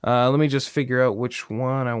Let me just figure out which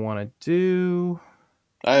one I want to do.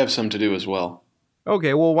 I have some to do as well.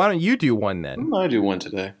 Okay, well, why don't you do one then? I do one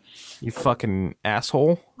today. You fucking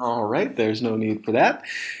asshole. All right, there's no need for that.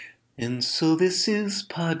 And so this is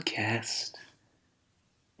podcast.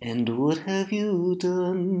 And what have you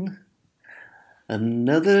done?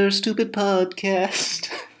 Another stupid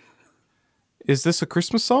podcast. Is this a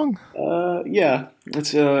Christmas song? Yeah,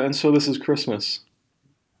 it's and so this is Christmas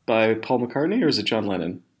by Paul McCartney, or is it John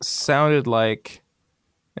Lennon? Sounded like,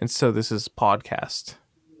 and so this is podcast.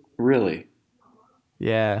 Really?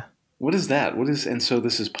 Yeah. What is that? What is and so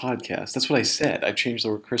this is podcast? That's what I said. I changed the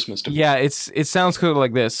word Christmas to. Yeah, it sounds kind of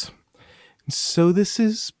like this. So this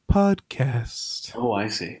is podcast. Oh, I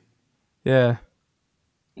see. Yeah.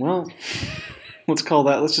 Well, let's call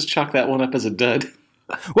that. Let's just chalk that one up as a dud.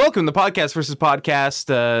 Welcome to Podcast versus Podcast,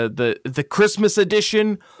 the Christmas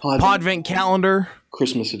edition, Podvent calendar.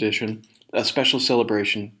 Christmas edition, a special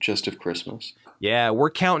celebration just of Christmas. Yeah, we're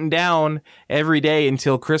counting down every day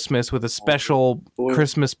until Christmas with a special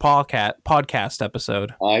Christmas podcast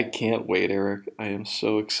episode. I can't wait, Eric. I am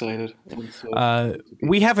so excited.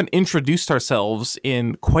 We haven't introduced ourselves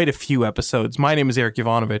in quite a few episodes. My name is Eric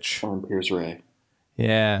Ivanovich. I'm Piers Ray.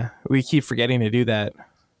 Yeah, we keep forgetting to do that.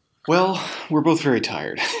 Well, we're both very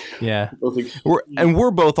tired. Yeah,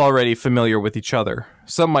 we're both already familiar with each other.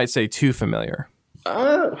 Some might say too familiar.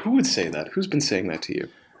 Who would say that? Who's been saying that to you?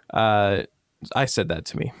 I said that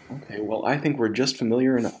to me. Okay, well, I think we're just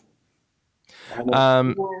familiar enough. I know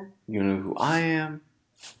who you are, you know who I am.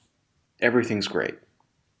 Everything's great.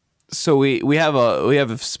 So we have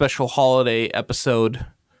a special holiday episode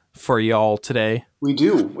for y'all today. We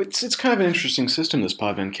do. It's kind of an interesting system, this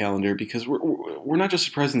Podvent calendar, because we're not just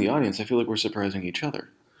surprising the audience. I feel like we're surprising each other.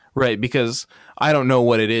 Right, because I don't know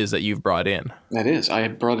what it is that you've brought in. That is. I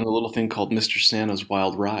brought in a little thing called Mr. Santa's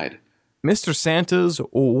Wild Ride. Mr. Santa's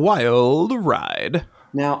Wild Ride.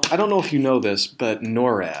 Now, I don't know if you know this, but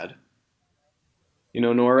NORAD. You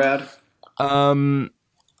know NORAD?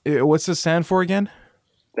 What's this stand for again?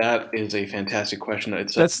 That is a fantastic question.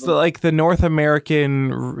 That's the North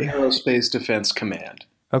American Aerospace Defense Command.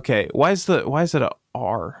 Okay, why is it a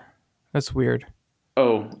R? That's weird.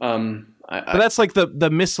 Oh, but that's like the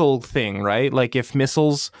missile thing, right? Like if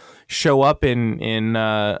missiles show up in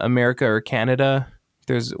America or Canada,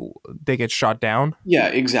 they get shot down. Yeah,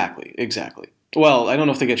 exactly. Well, I don't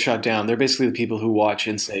know if they get shot down. They're basically the people who watch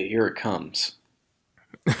and say, "Here it comes."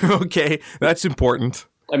 Okay, that's important.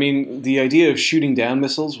 I mean, the idea of shooting down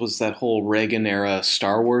missiles was that whole Reagan-era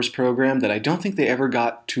Star Wars program that I don't think they ever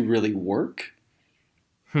got to really work.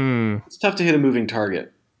 It's tough to hit a moving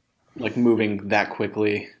target, like moving that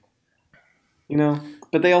quickly. You know,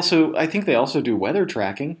 but I think they also do weather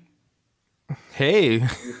tracking. Hey.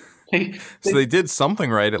 So they did something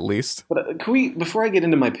right, at least. But can we, before I get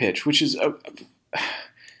into my pitch, which is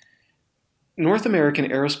North American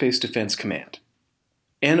Aerospace Defense Command,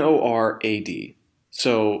 NORAD.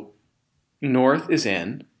 So North is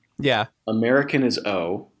N. Yeah. American is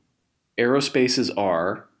O. Aerospace is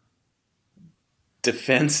R.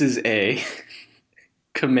 Defense is A.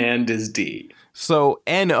 Command is D. So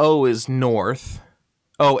NO is North.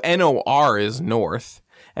 Oh, NOR is North.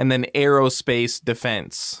 And then Aerospace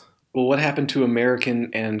Defense. Well, what happened to American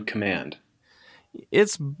and Command?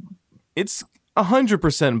 It's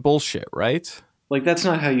 100% bullshit, right? Like, that's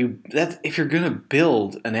not how if you're going to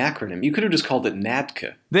build an acronym, you could have just called it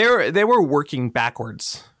NADCA. They were working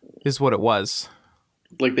backwards, is what it was.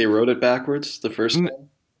 Like they wrote it backwards the first time?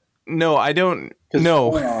 No, I don't.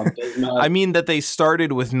 No. I mean that they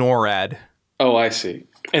started with NORAD. Oh, I see.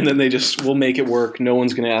 And then we'll make it work. No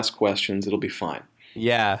one's going to ask questions. It'll be fine.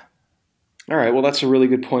 Yeah. All right. Well, that's a really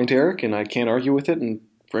good point, Eric, and I can't argue with it. And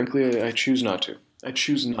frankly, I choose not to. I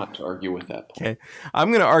choose not to argue with that point. Okay. I'm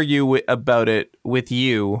going to argue about it with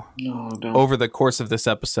you don't. Over the course of this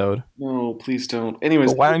episode. No, please don't.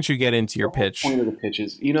 Anyways, but why don't you get into your pitch? The point of the pitch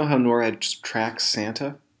is, you know how NORAD tracks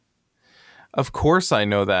Santa? Of course I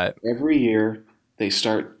know that. Every year, they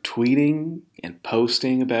start tweeting and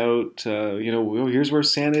posting about, here's where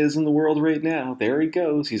Santa is in the world right now. There he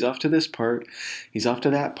goes. He's off to this part. He's off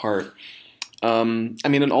to that part. An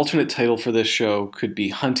alternate title for this show could be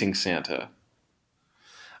Hunting Santa.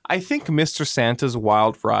 I think Mr. Santa's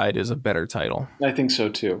Wild Ride is a better title. I think so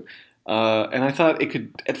too. And I thought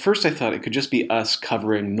at first it could just be us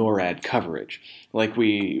covering NORAD coverage. Like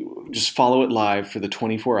we just follow it live for the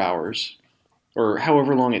 24 hours or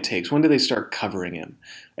however long it takes. When do they start covering him?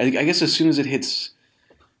 I guess as soon as it hits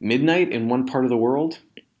midnight in one part of the world,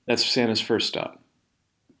 that's Santa's first stop.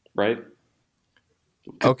 Right?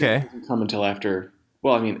 Okay. It doesn't come until after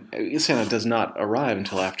Well, I mean, Santa does not arrive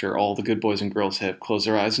until after all the good boys and girls have closed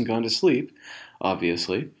their eyes and gone to sleep,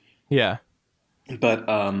 obviously. Yeah. But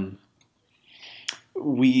I'm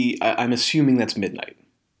assuming that's midnight.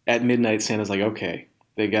 At midnight, Santa's like, okay,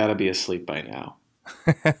 they gotta be asleep by now.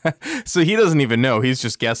 So he doesn't even know. He's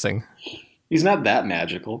just guessing. He's not that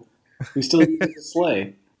magical. He still uses a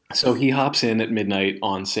sleigh. So he hops in at midnight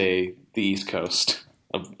on, say, the East Coast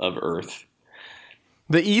of Earth.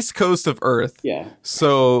 The east coast of Earth. Yeah.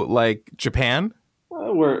 So, like, Japan?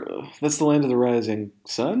 Where that's the land of the rising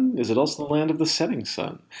sun. Is it also the land of the setting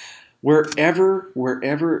sun?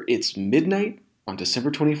 Wherever it's midnight on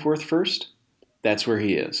December 24th first, that's where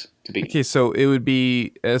he is to be. Okay, so it would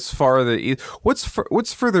be as far the east.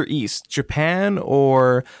 What's further east, Japan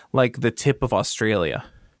or like the tip of Australia?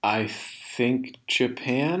 I think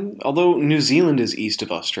Japan, although New Zealand is east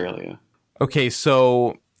of Australia. Okay,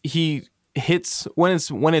 so he hits when it's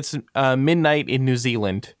midnight in New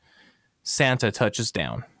Zealand. Santa touches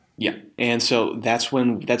down. Yeah, and so that's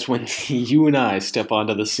when you and I step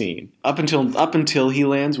onto the scene. Up until he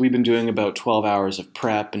lands, we've been doing about 12 hours of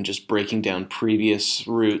prep and just breaking down previous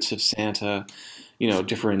routes of Santa,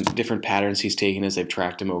 different patterns he's taken as they've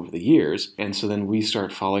tracked him over the years. And so then we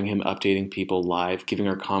start following him, updating people live, giving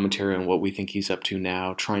our commentary on what we think he's up to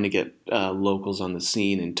now, trying to get locals on the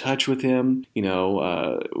scene in touch with him.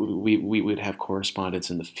 We would have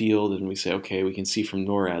correspondents in the field, and we say, okay, we can see from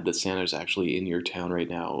NORAD that Santa's actually in your town right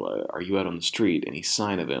now. Are you out on the street? Any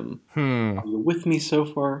sign of him? Are you with me so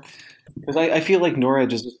far? Because I feel like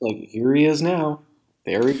NORAD is just like, here he is now.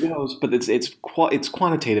 There he goes. But it's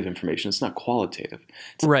quantitative information. It's not qualitative.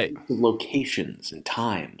 It's Right. locations and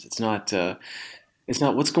times. It's not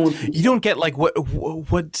what's going through. You don't get like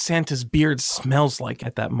what Santa's beard smells like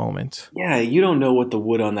at that moment. Yeah, you don't know what the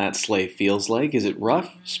wood on that sleigh feels like. Is it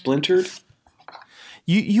rough, splintered?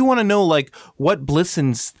 You want to know like what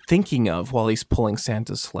Blissen's thinking of while he's pulling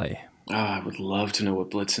Santa's sleigh. I would love to know what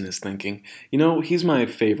Blitzen is thinking. He's my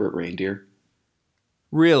favorite reindeer.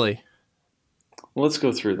 Really? Well, let's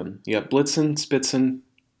go through them. You got Blitzen, Spitzen,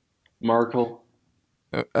 Markle,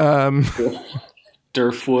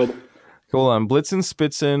 Durfwood, Hold on. Blitzen,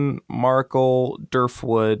 Spitzen, Markle,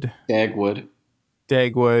 Durfwood,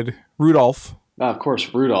 Dagwood, Rudolph. Of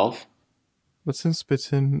course, Rudolph, Blitzen,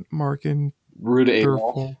 Spitzen, Markin, Rude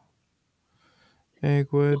Adolf. Durfwood,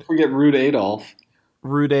 Dagwood, Don't forget Rude Adolf.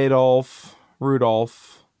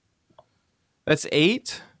 Rudolph. That's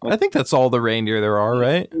 8? I think that's all the reindeer there are,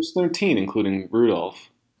 right? There's 13, including Rudolph.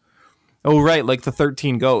 Oh, right, like the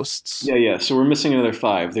 13 ghosts. Yeah. So we're missing another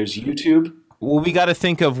 5. There's YouTube. Well, we got to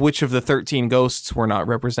think of which of the 13 ghosts we're not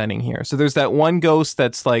representing here. So there's that one ghost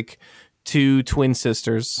that's like 2 twin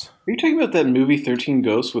sisters. Are you talking about that movie 13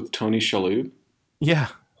 Ghosts with Tony Shalhoub? Yeah.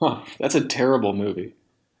 Huh, that's a terrible movie.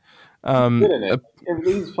 Good in it.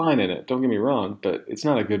 He's fine in it. Don't get me wrong, but it's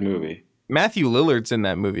not a good movie. Matthew Lillard's in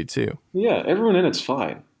that movie too. Yeah, everyone in it's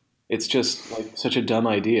fine. It's just like such a dumb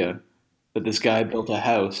idea that this guy built a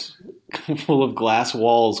house full of glass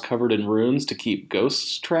walls covered in runes to keep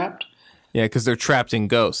ghosts trapped. Yeah, because they're trapped in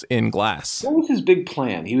glass. What was his big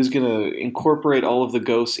plan? He was going to incorporate all of the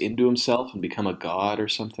ghosts into himself and become a god or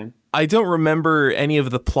something? I don't remember any of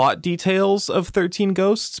the plot details of 13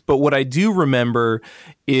 Ghosts, but what I do remember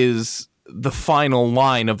is the final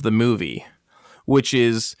line of the movie, which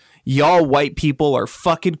is, y'all white people are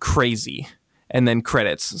fucking crazy. And then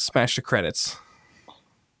credits. Smash the credits.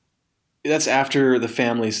 That's after the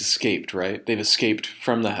family's escaped, right? They've escaped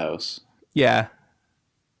from the house. Yeah.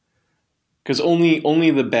 Because only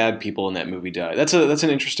the bad people in that movie die. That's an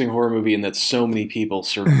interesting horror movie in that so many people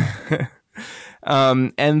survive.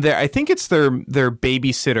 And I think it's their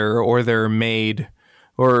babysitter or their maid,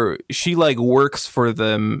 or she like works for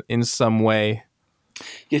them in some way.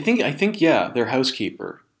 I think their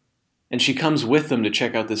housekeeper. And she comes with them to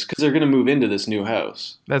check out this, because they're going to move into this new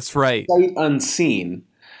house. That's right. Sight unseen,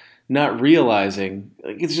 not realizing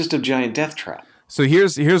it's just a giant death trap. So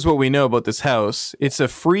here's what we know about this house. It's a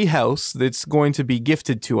free house that's going to be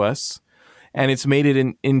gifted to us, and it's made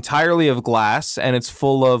it entirely of glass, and it's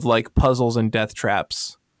full of like puzzles and death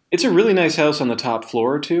traps. It's a really nice house on the top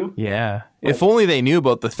floor too. Yeah. If only they knew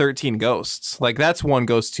about the 13 ghosts. Like, that's one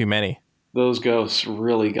ghost too many. Those ghosts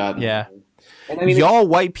really got me. Yeah. And y'all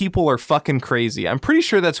white people are fucking crazy. I'm pretty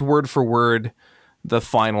sure that's word for word the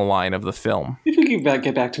final line of the film. If we could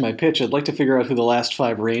get back to my pitch, I'd like to figure out who the last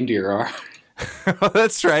 5 reindeer are.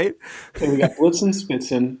 That's right. Okay, we got Blitzen,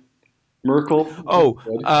 Spitzen, Merkel.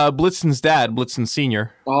 Blitzen's dad, Blitzen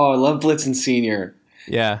Sr. Oh, I love Blitzen Sr.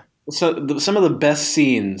 Yeah. So some of the best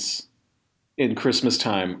scenes in Christmas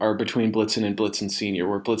time are between Blitzen and Blitzen Sr.,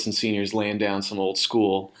 where Blitzen Sr. is laying down some old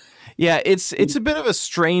school Yeah, it's a bit of a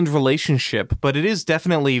strained relationship, but it is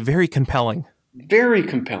definitely very compelling. Very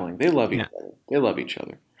compelling. They love each Yeah. other. They love each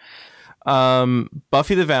other.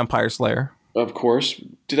 Buffy the Vampire Slayer. Of course.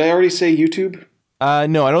 Did I already say YouTube?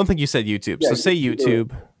 No, I don't think you said YouTube. Yeah, So say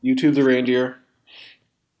YouTube. YouTube the reindeer.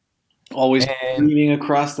 Always And gleaming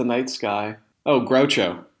across the night sky. Oh,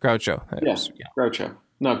 Groucho. Groucho. Yeah, Groucho.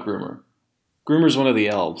 Not Groomer. Groomer's one of the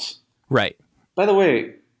elves. Right. By the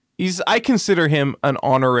way, I consider him an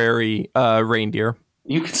honorary reindeer.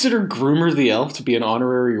 you consider Groomer the elf to be an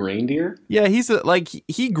honorary reindeer? Yeah,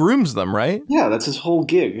 he grooms them, right? Yeah, that's his whole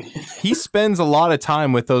gig. He spends a lot of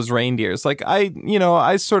time with those reindeers. Like I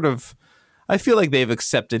feel like they've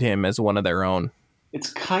accepted him as one of their own. It's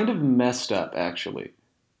kind of messed up, actually,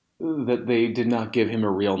 that they did not give him a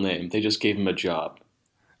real name. They just gave him a job.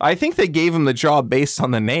 I think they gave him the job based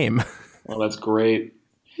on the name. Well, that's great.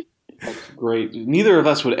 That's great. Neither of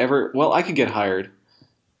us would ever. Well, I could get hired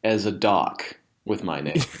as a doc with my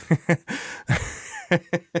name.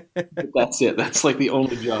 That's it. That's like the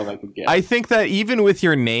only job I could get. I think that even with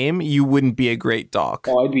your name, you wouldn't be a great doc.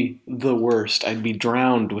 Oh, I'd be the worst. I'd be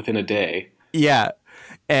drowned within a day. Yeah.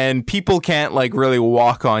 And people can't like really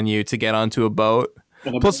walk on you to get onto a boat.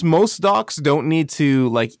 Plus, most docs don't need to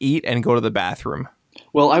like eat and go to the bathroom.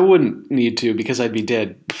 Well, I wouldn't need to because I'd be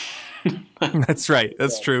dead. That's right.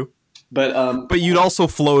 That's true. But you'd also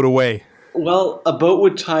float away. Well, a boat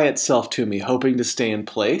would tie itself to me, hoping to stay in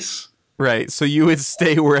place. Right. So you would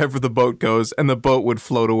stay wherever the boat goes, and the boat would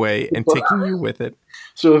float away and taking you with it.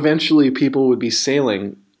 So eventually, people would be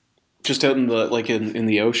sailing just out in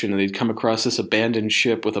the ocean, and they'd come across this abandoned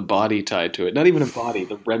ship with a body tied to it. Not even a body,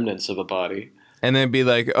 the remnants of a body. And then be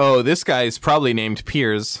like, "Oh, this guy's probably named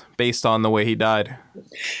Piers based on the way he died."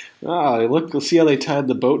 See how they tied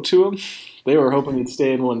the boat to him? They were hoping he'd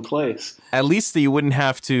stay in one place. At least you wouldn't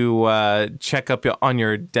have to check up on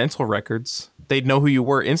your dental records. They'd know who you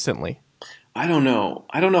were instantly. I don't know.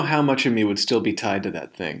 I don't know how much of me would still be tied to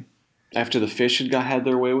that thing after the fish had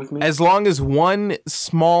their way with me. As long as one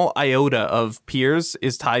small iota of Piers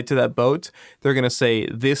is tied to that boat, they're going to say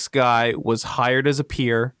this guy was hired as a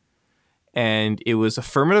peer, and it was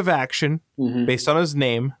affirmative action based on his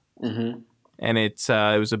name, and it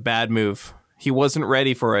was a bad move. He wasn't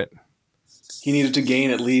ready for it. He needed to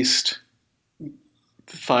gain at least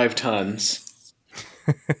 5 tons.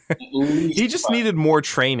 He just needed more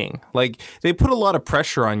training. Like, they put a lot of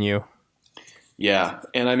pressure on you. Yeah,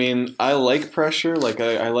 and I mean, I like pressure. Like,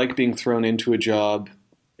 I like being thrown into a job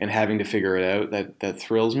and having to figure it out. That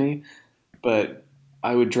thrills me. But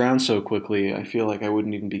I would drown so quickly, I feel like I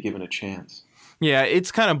wouldn't even be given a chance. Yeah,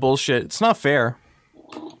 it's kind of bullshit. It's not fair.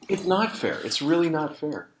 It's not fair. It's really not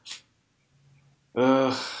fair.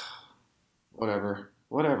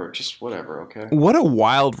 Whatever. Just whatever, okay? What a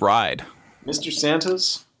wild ride. Mr.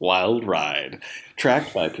 Santa's Wild Ride,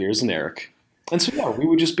 tracked by Piers and Eric. And so, yeah, we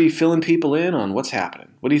would just be filling people in on what's happening.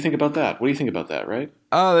 What do you think about that? What do you think about that, right?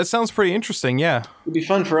 That sounds pretty interesting, yeah. It'd be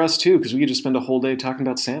fun for us, too, because we could just spend a whole day talking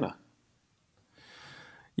about Santa.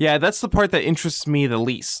 Yeah, that's the part that interests me the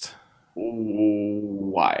least.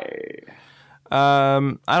 Why?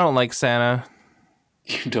 I don't like Santa.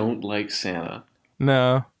 You don't like Santa?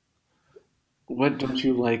 No. What don't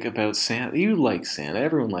you like about Santa? You like Santa.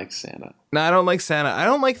 Everyone likes Santa. No, I don't like Santa. I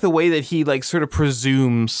don't like the way that he like sort of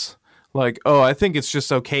presumes, like, oh, I think it's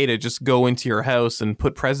just okay to just go into your house and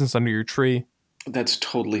put presents under your tree. That's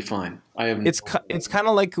totally fine. It's kind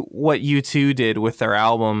of like what U2 did with their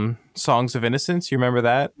album Songs of Innocence. You remember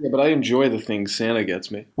that? Yeah, but I enjoy the things Santa gets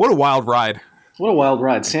me. What a wild ride. What a wild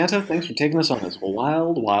ride. Santa, thanks for taking us on this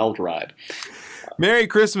wild, wild ride. Merry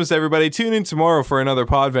Christmas, everybody. Tune in tomorrow for another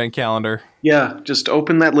Podvent calendar. Yeah, just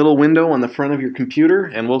open that little window on the front of your computer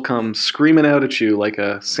and we'll come screaming out at you like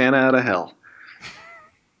a Santa out of hell.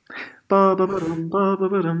 Oh,